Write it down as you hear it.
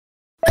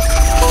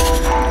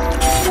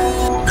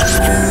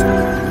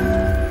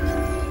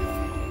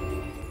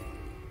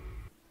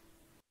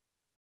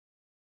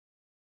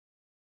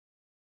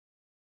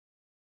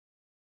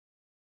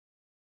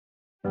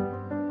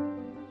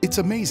It's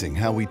amazing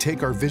how we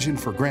take our vision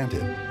for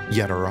granted,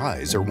 yet our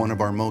eyes are one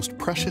of our most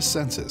precious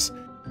senses.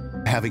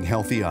 Having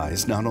healthy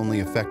eyes not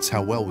only affects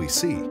how well we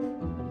see,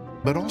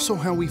 but also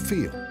how we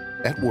feel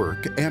at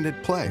work and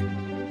at play.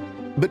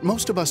 But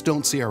most of us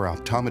don't see our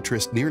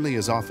optometrist nearly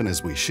as often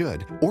as we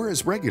should, or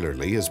as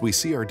regularly as we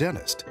see our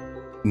dentist.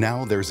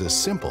 Now there's a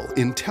simple,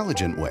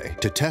 intelligent way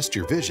to test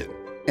your vision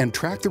and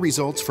track the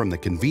results from the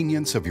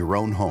convenience of your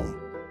own home.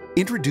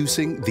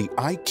 Introducing the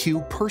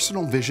IQ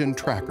Personal Vision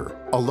Tracker,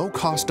 a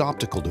low-cost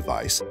optical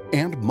device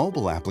and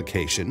mobile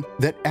application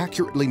that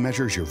accurately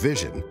measures your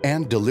vision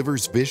and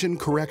delivers vision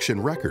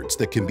correction records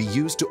that can be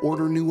used to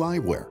order new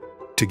eyewear.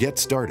 To get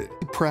started,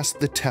 press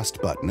the Test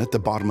button at the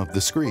bottom of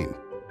the screen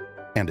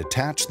and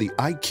attach the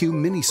IQ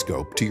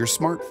Miniscope to your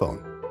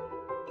smartphone.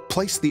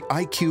 Place the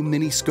IQ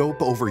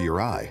Miniscope over your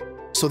eye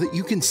so that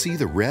you can see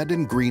the red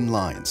and green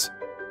lines.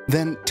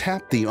 Then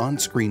tap the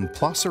on-screen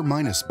plus or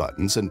minus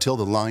buttons until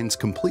the lines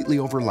completely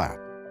overlap.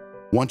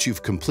 Once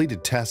you've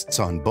completed tests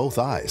on both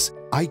eyes,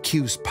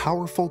 IQ's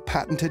powerful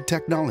patented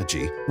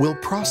technology will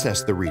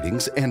process the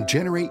readings and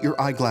generate your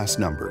eyeglass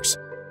numbers.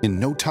 In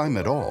no time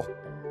at all,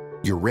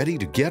 you're ready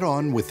to get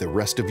on with the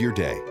rest of your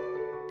day.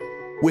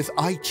 With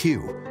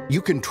IQ,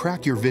 you can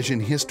track your vision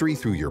history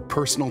through your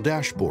personal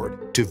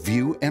dashboard to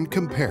view and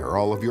compare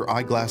all of your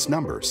eyeglass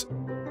numbers,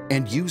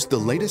 and use the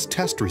latest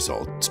test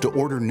results to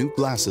order new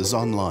glasses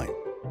online.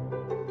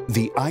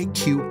 The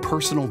IQ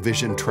Personal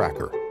Vision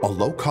Tracker, a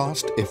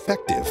low-cost,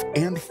 effective,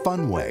 and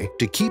fun way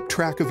to keep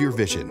track of your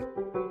vision.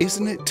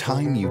 Isn't it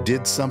time you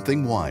did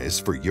something wise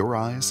for your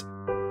eyes?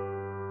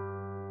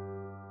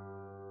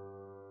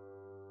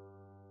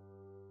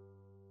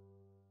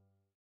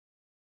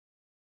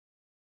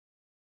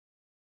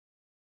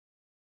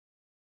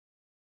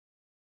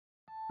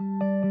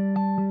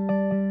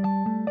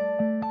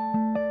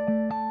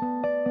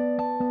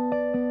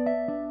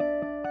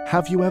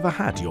 Have you ever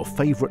had your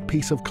favorite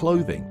piece of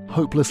clothing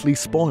hopelessly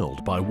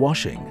spoiled by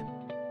washing?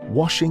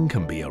 Washing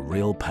can be a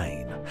real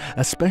pain,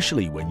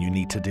 especially when you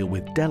need to deal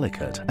with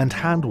delicate and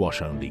hand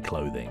wash only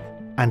clothing.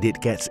 And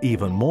it gets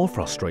even more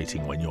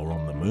frustrating when you're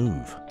on the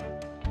move.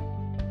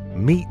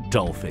 Meet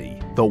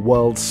Dolphy, the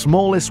world's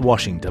smallest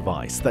washing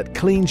device that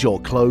cleans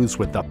your clothes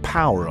with the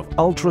power of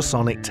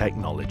ultrasonic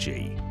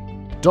technology.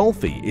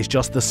 Dolphy is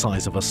just the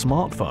size of a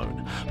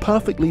smartphone,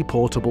 perfectly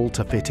portable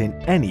to fit in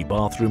any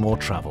bathroom or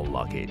travel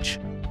luggage.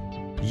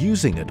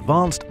 Using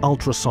advanced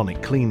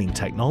ultrasonic cleaning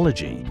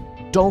technology,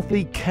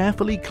 Dolphy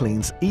carefully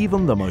cleans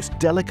even the most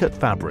delicate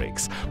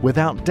fabrics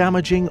without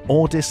damaging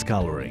or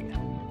discoloring,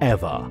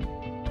 ever.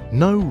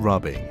 No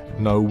rubbing,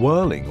 no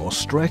whirling or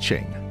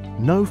stretching,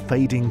 no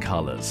fading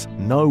colors,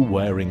 no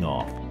wearing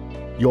off.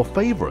 Your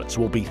favorites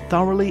will be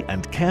thoroughly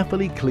and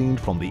carefully cleaned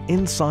from the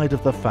inside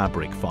of the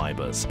fabric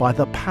fibers by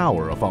the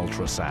power of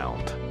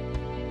ultrasound.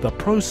 The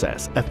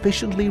process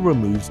efficiently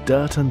removes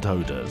dirt and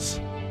odors.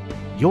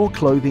 Your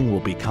clothing will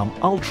become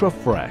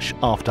ultra-fresh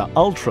after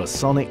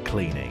ultrasonic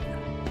cleaning.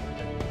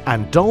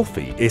 And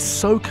Dolphy is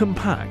so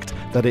compact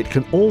that it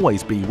can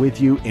always be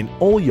with you in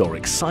all your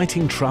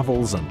exciting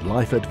travels and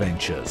life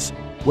adventures.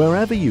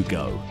 Wherever you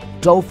go,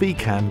 Dolphy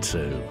can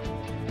too.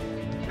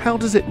 How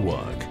does it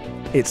work?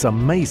 It's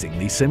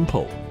amazingly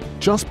simple.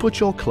 Just put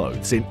your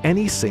clothes in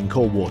any sink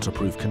or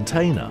waterproof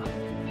container.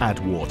 Add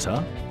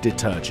water,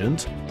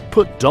 detergent,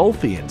 put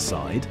Dolphy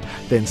inside,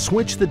 then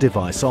switch the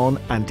device on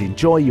and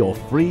enjoy your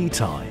free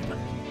time.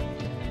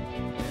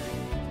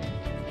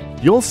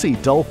 You'll see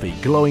Dolphy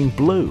glowing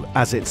blue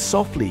as it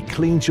softly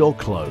cleans your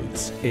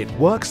clothes. It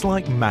works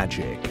like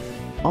magic.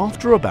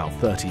 After about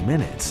 30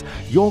 minutes,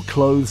 your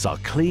clothes are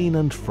clean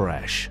and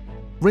fresh.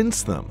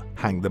 Rinse them,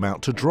 hang them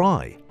out to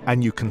dry,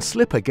 and you can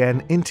slip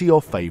again into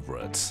your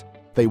favorites.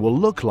 They will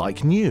look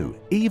like new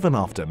even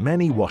after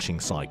many washing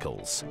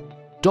cycles.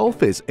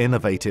 Dolphy's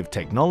innovative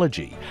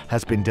technology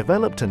has been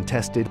developed and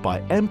tested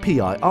by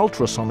MPI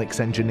Ultrasonics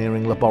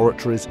Engineering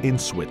Laboratories in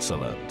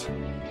Switzerland.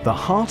 The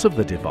heart of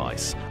the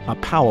device, a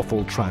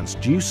powerful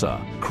transducer,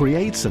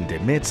 creates and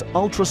emits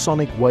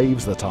ultrasonic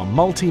waves that are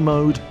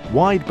multimode,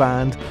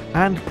 wideband,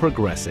 and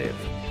progressive.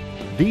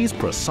 These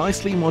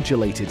precisely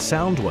modulated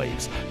sound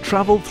waves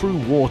travel through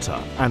water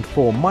and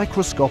form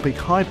microscopic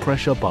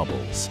high-pressure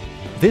bubbles.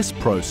 This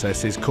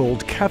process is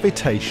called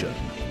cavitation.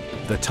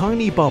 The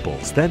tiny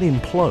bubbles then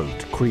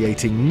implode,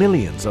 creating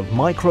millions of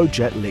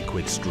microjet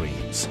liquid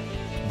streams.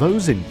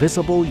 Those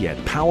invisible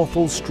yet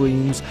powerful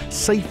streams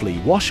safely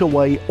wash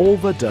away all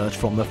the dirt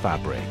from the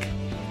fabric.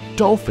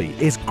 Dolphy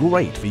is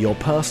great for your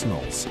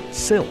personals,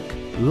 silk,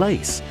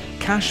 lace,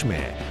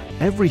 cashmere,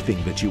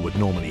 everything that you would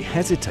normally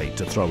hesitate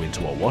to throw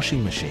into a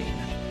washing machine.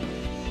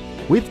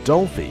 With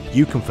Dolphy,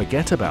 you can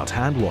forget about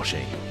hand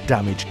washing,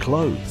 damaged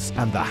clothes,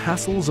 and the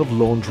hassles of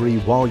laundry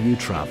while you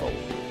travel.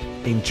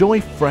 Enjoy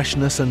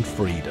freshness and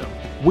freedom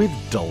with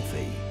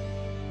Dolphy.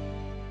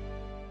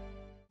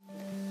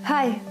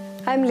 Hi,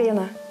 I'm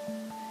Lena.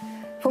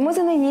 For more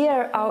than a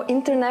year, our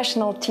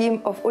international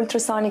team of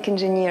ultrasonic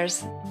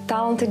engineers,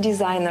 talented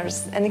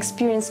designers, and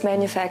experienced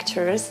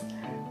manufacturers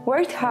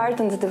worked hard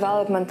on the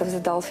development of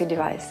the Dolphy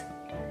device.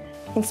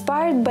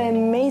 Inspired by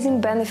amazing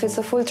benefits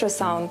of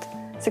ultrasound,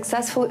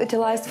 successfully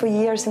utilized for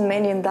years in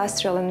many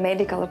industrial and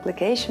medical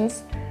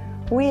applications,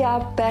 we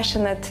are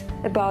passionate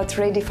about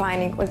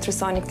redefining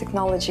ultrasonic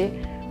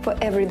technology for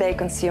everyday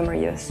consumer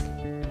use.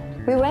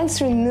 We went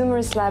through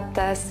numerous lab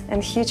tests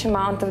and huge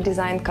amount of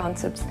design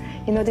concepts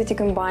in order to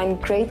combine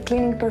great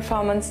cleaning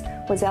performance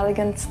with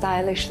elegant,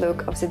 stylish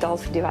look of the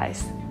Dolphy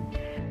device.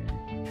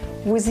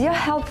 With your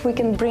help, we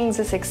can bring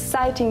this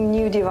exciting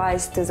new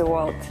device to the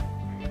world.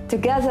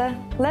 Together,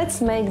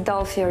 let's make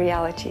Dolphy a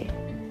reality.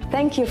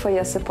 Thank you for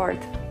your support.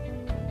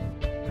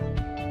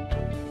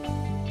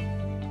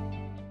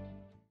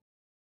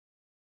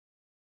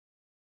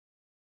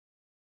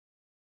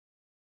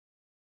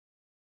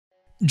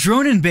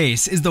 Drone and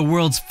Base is the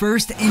world's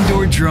first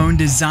indoor drone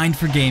designed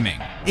for gaming.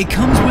 It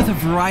comes with a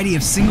variety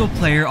of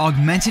single-player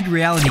augmented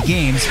reality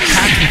games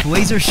packed with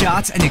laser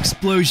shots and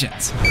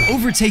explosions.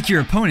 Overtake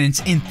your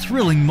opponents in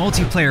thrilling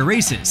multiplayer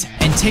races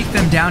and take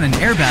them down in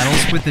air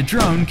battles with the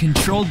drone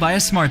controlled by a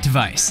smart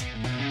device.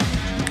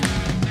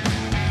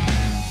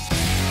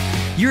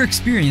 Your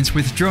experience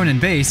with Drone and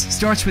Base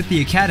starts with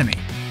the Academy.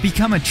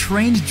 Become a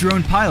trained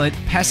drone pilot,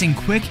 passing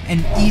quick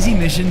and easy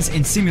missions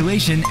in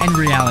simulation and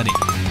reality.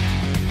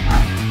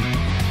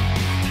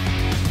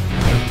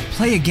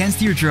 Play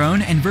against your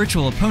drone and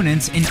virtual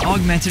opponents in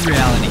augmented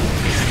reality.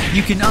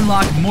 You can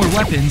unlock more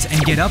weapons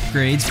and get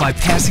upgrades by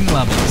passing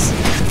levels.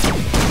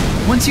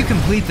 Once you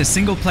complete the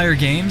single-player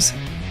games,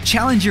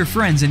 challenge your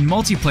friends in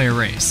multiplayer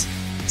race.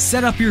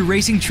 Set up your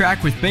racing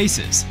track with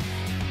bases.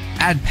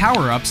 Add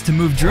power-ups to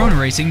move drone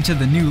racing to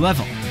the new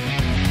level.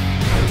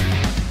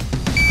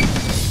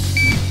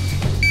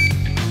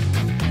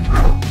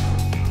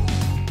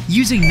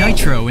 Using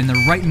Nitro in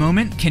the right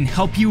moment can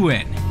help you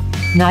win.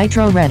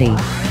 Nitro ready.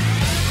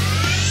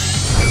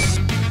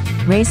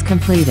 Race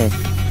completed.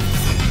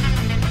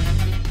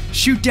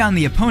 Shoot down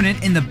the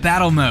opponent in the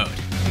battle mode.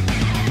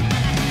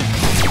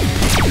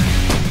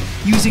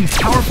 Using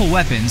powerful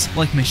weapons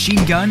like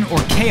machine gun or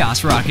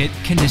chaos rocket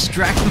can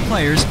distract the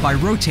players by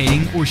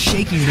rotating or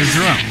shaking their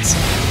drones.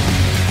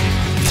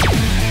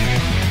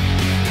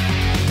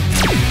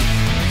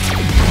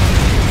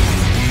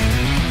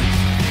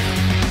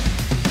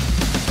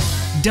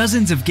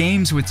 Dozens of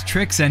games with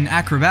tricks and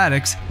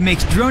acrobatics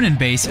makes Drone and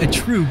Base a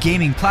true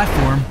gaming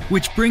platform,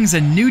 which brings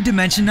a new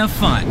dimension of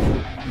fun.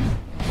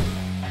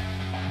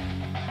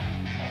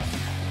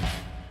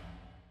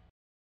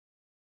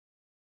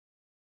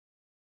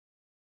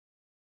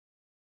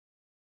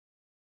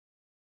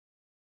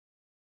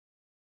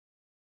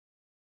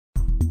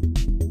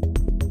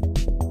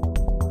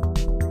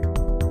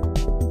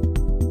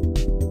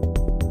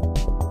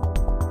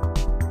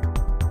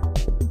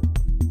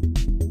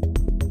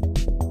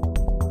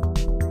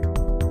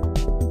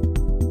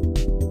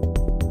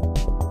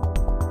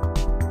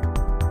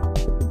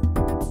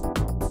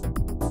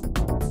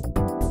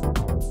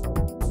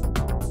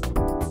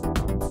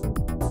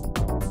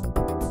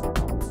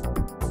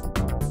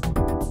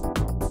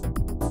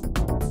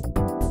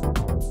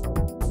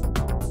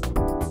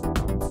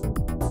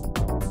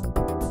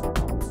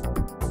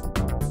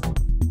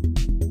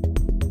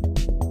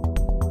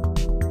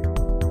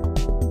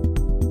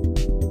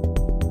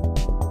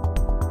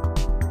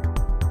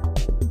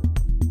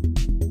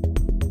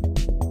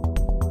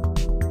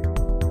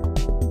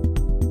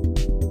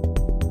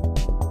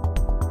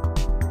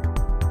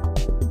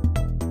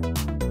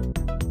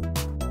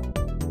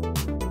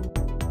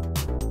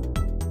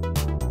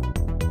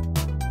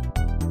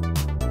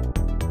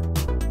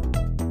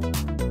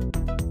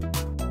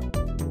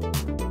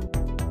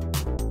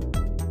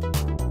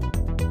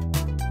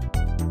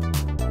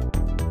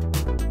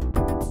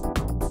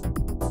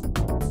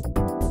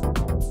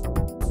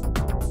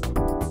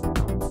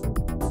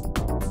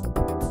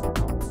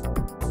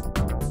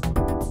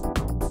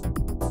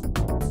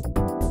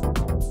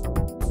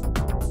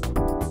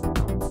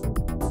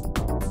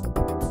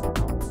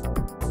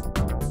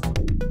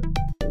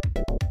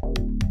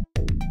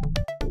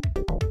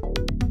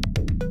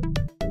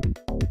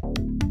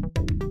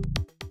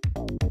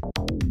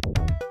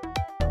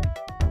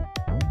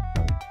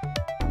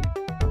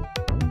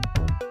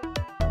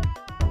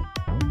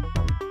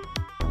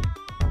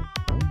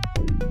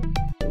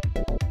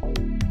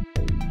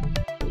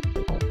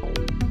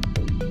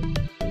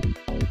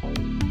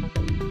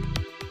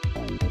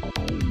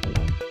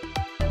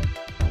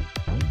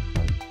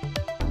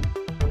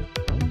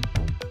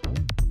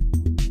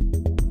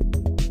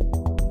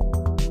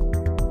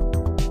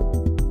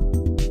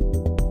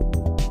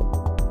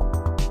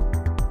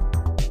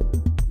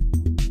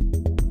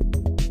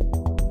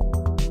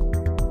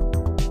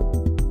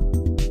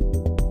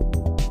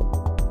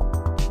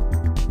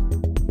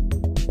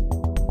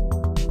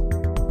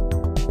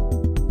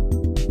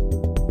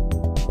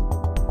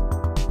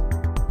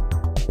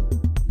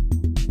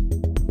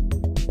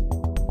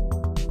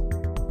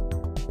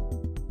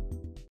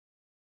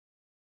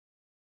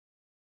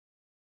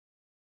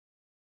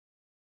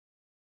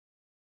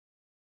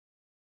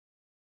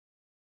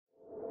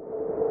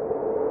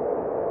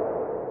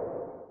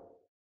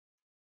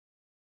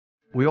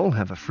 We all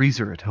have a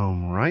freezer at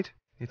home, right?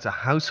 It's a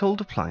household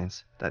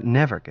appliance that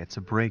never gets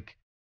a break.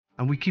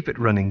 and we keep it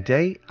running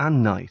day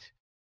and night.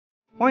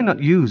 Why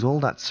not use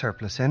all that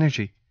surplus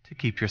energy to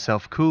keep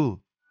yourself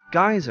cool?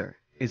 Geyser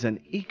is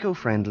an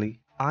eco-friendly,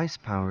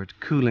 ice-powered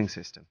cooling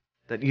system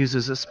that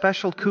uses a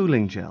special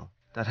cooling gel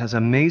that has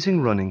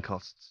amazing running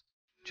costs,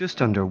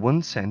 just under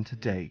 1 cent a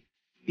day.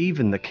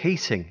 Even the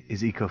casing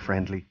is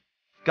eco-friendly.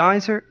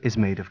 Geyser is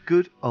made of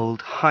good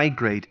old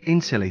high-grade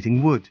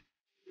insulating wood.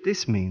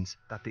 This means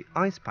that the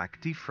ice pack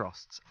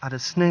defrosts at a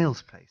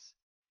snail's pace,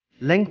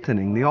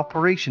 lengthening the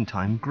operation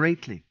time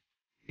greatly.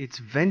 It's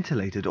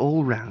ventilated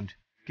all round,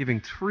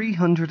 giving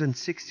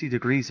 360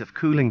 degrees of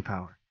cooling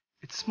power.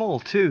 It's small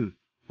too,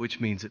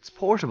 which means it's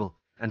portable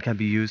and can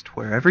be used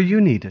wherever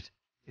you need it.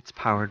 It's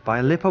powered by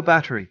a LiPo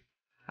battery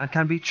and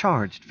can be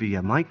charged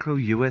via micro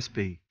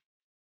USB.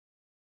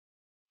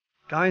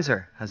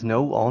 Geyser has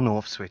no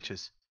on-off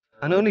switches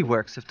and only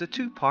works if the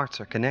two parts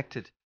are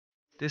connected.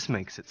 This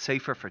makes it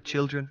safer for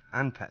children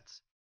and pets.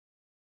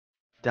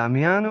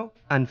 Damiano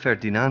and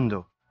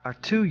Ferdinando are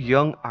two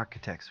young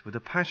architects with a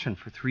passion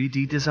for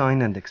 3D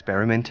design and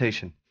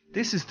experimentation.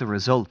 This is the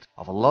result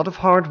of a lot of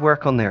hard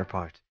work on their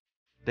part.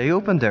 They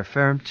opened their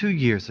firm 2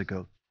 years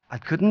ago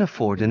and couldn't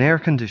afford an air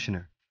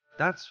conditioner.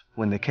 That's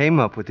when they came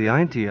up with the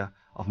idea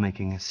of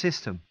making a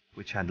system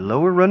which had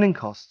lower running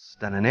costs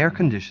than an air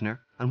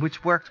conditioner and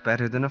which worked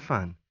better than a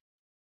fan.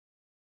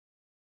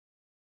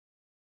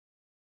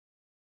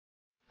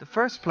 The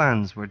first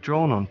plans were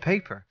drawn on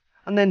paper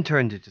and then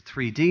turned into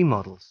 3D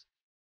models.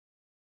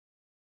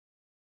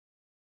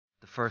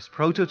 The first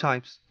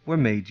prototypes were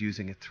made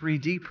using a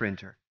 3D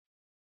printer.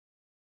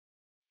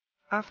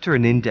 After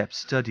an in-depth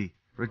study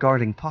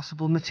regarding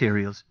possible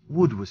materials,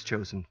 wood was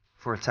chosen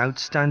for its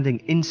outstanding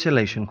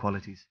insulation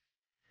qualities.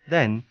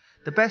 Then,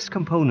 the best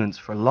components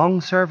for long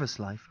service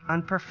life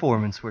and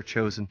performance were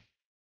chosen.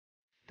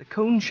 The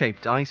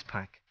cone-shaped ice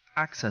pack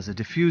acts as a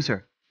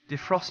diffuser,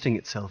 defrosting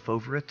itself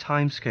over a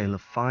timescale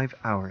of 5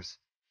 hours.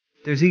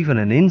 There's even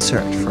an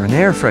insert for an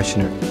air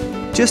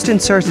freshener, just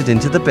insert it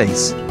into the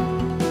base.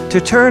 To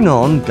turn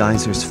on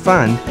Geyser's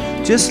fan,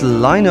 just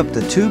line up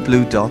the 2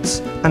 blue dots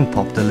and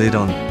pop the lid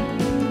on.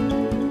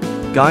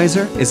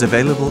 Geyser is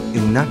available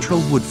in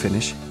natural wood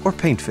finish or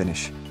paint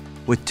finish,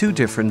 with 2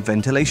 different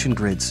ventilation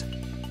grids.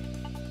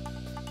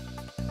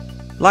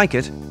 Like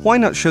it? Why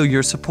not show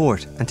your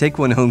support and take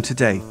one home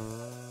today?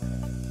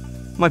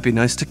 Might be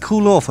nice to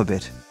cool off a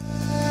bit.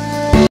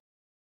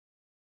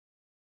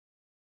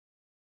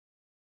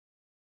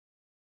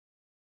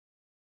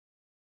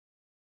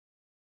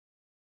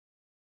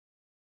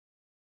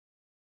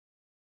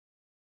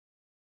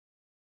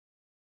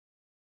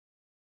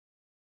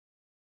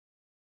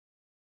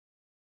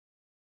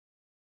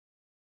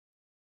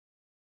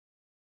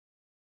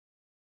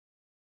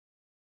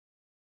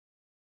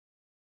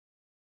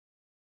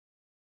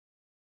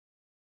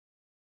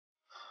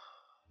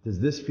 Does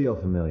this feel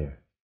familiar?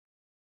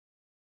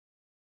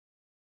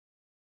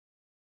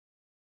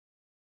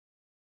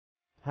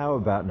 How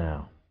about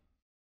now?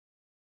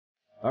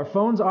 Our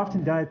phones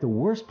often die at the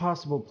worst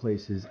possible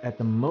places at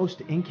the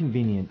most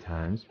inconvenient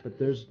times, but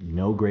there's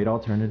no great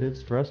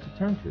alternatives for us to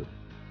turn to.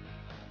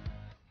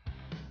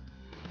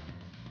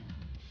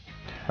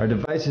 Our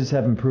devices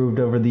have improved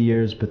over the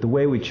years, but the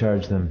way we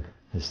charge them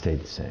has stayed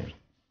the same.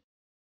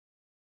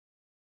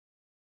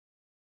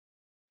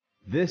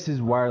 This is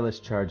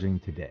wireless charging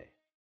today.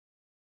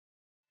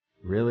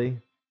 Really?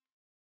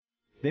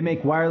 They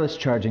make wireless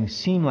charging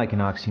seem like an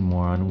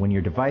oxymoron when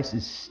your device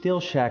is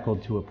still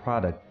shackled to a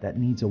product that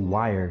needs a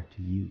wire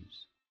to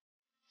use.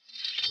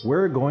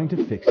 We're going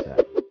to fix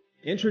that.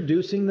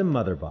 Introducing the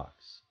MotherBox,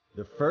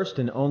 the first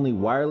and only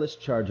wireless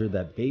charger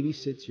that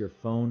babysits your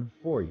phone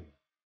for you.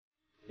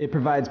 It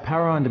provides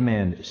power on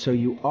demand, so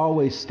you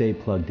always stay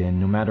plugged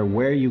in no matter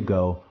where you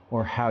go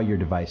or how your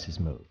device is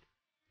moved.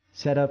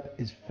 Setup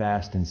is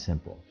fast and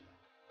simple.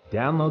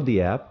 Download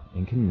the app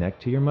and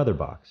connect to your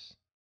MotherBox.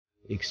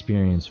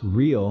 Experience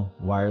real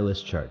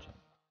wireless charging.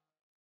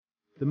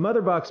 The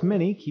MotherBox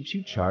Mini keeps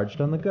you charged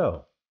on the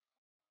go.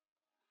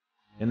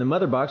 And the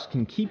MotherBox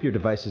can keep your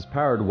devices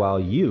powered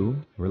while you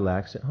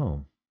relax at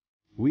home.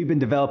 We've been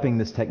developing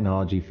this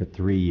technology for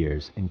 3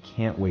 years and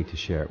can't wait to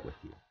share it with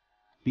you.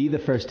 Be the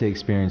first to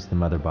experience the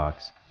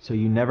MotherBox so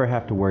you never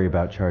have to worry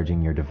about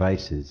charging your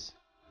devices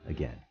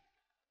again.